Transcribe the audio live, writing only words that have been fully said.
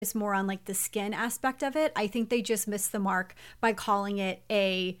It's more on like the skin aspect of it. I think they just missed the mark by calling it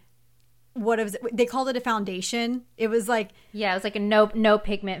they called it a foundation. It was like, yeah, it was like a no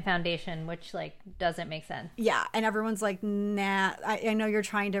pigment foundation, which like doesn't make sense. Yeah, and everyone's like, nah, I know you're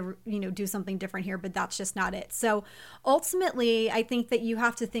trying to, do something different here, but that's just not it. So ultimately, I think that you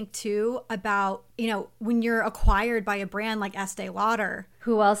have to think too about, when you're acquired by a brand like Estee Lauder.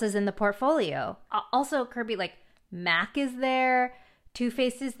 Who else is in the portfolio? Also, Kirby, like MAC is there, Too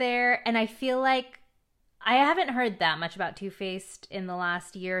Faced is there, and I feel like I haven't heard that much about Too Faced in the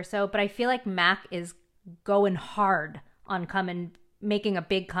last year or so, but I feel like MAC is going hard on making a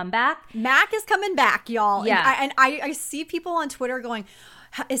big comeback. MAC is coming back, y'all. Yeah. And I see people on Twitter going,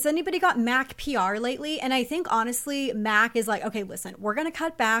 has anybody got MAC PR lately? And I think honestly, MAC is like, okay, listen, we're going to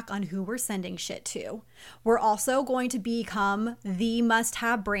cut back on who we're sending shit to. We're also going to become the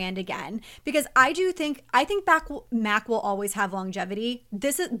must-have brand again, because I think MAC will always have longevity.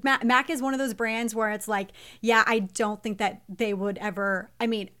 MAC is one of those brands where it's like, yeah, I don't think that they would ever. I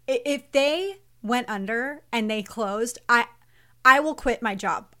mean, if they went under and they closed, I will quit my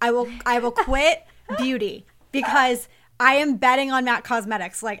job. I will quit beauty, because I am betting on MAC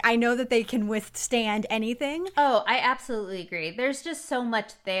Cosmetics. Like, I know that they can withstand anything. Oh, I absolutely agree. There's just so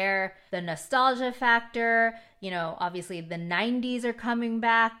much there. The nostalgia factor, obviously the 90s are coming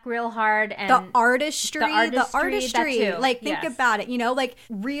back real hard. And the artistry. That too. Like, think about it, like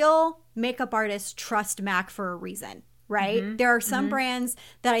real makeup artists trust MAC for a reason. Right? Mm-hmm. There are some brands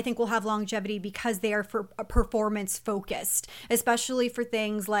that I think will have longevity because they are performance focused, especially for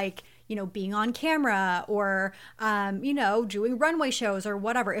things like, being on camera or, doing runway shows or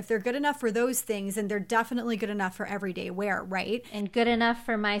whatever. If they're good enough for those things, then they're definitely good enough for everyday wear, right? And good enough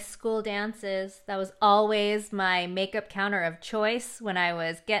for my school dances. That was always my makeup counter of choice when I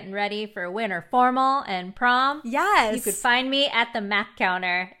was getting ready for winter formal and prom. Yes. You could find me at the MAC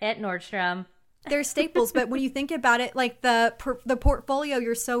counter at Nordstrom. They're staples, but when you think about it, like the portfolio,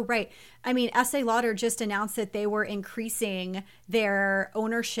 you're so right. I mean, Estee Lauder just announced that they were increasing their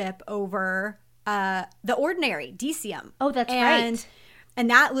ownership over The Ordinary, DCM. Oh, that's right. And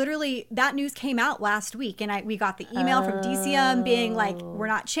that news came out last week, and we got the email from DCM being like, we're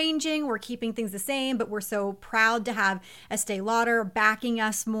not changing, we're keeping things the same, but we're so proud to have Estee Lauder backing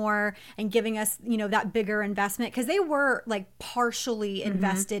us more and giving us, that bigger investment, because they were like partially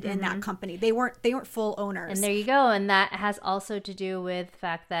invested in that company. They weren't full owners. And there you go. And that has also to do with the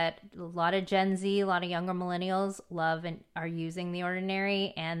fact that a lot of Gen Z, a lot of younger millennials love and are using The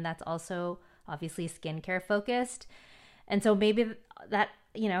Ordinary, and that's also obviously skincare focused. And so maybe that,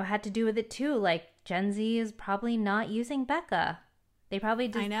 had to do with it too. Like, Gen Z is probably not using Becca. They probably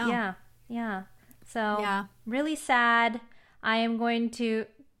just, I know. Yeah. So, yeah. Really sad. I am going to,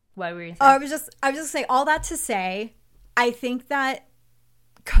 what were you saying? I was just saying all that to say, I think that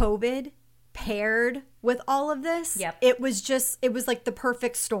COVID paired with all of this, yep. it was like the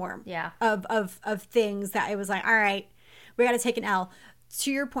perfect storm of things that it was like, all right, we got to take an L.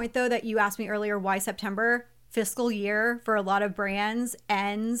 To your point though, that you asked me earlier, why September? Fiscal year for a lot of brands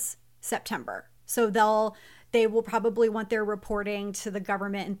ends September. So they will probably want their reporting to the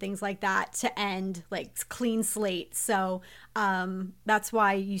government and things like that to end like clean slate. So that's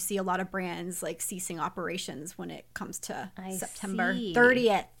why you see a lot of brands like ceasing operations when it comes to September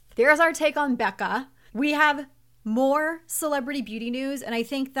 30th. There's our take on Becca. We have more celebrity beauty news. And I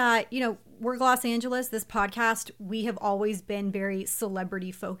think that, we're Los Angeles, this podcast, we have always been very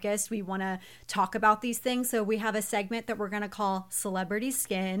celebrity focused. We want to talk about these things. So we have a segment that we're going to call Celebrity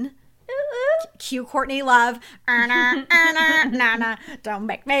Skin. Cue Courtney Love. Erna, nana, don't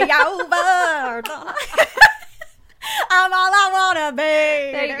make me over. I'm all I want to be.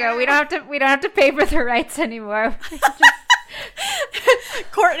 There you go. We don't have to pay for the rights anymore.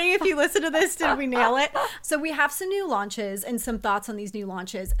 Courtney, if you listen to this, did we nail it? So we have some new launches and some thoughts on these new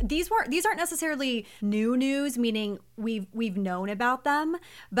launches. These aren't necessarily new news, meaning we've known about them,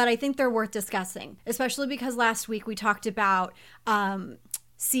 but I think they're worth discussing, especially because last week we talked about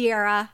Sierra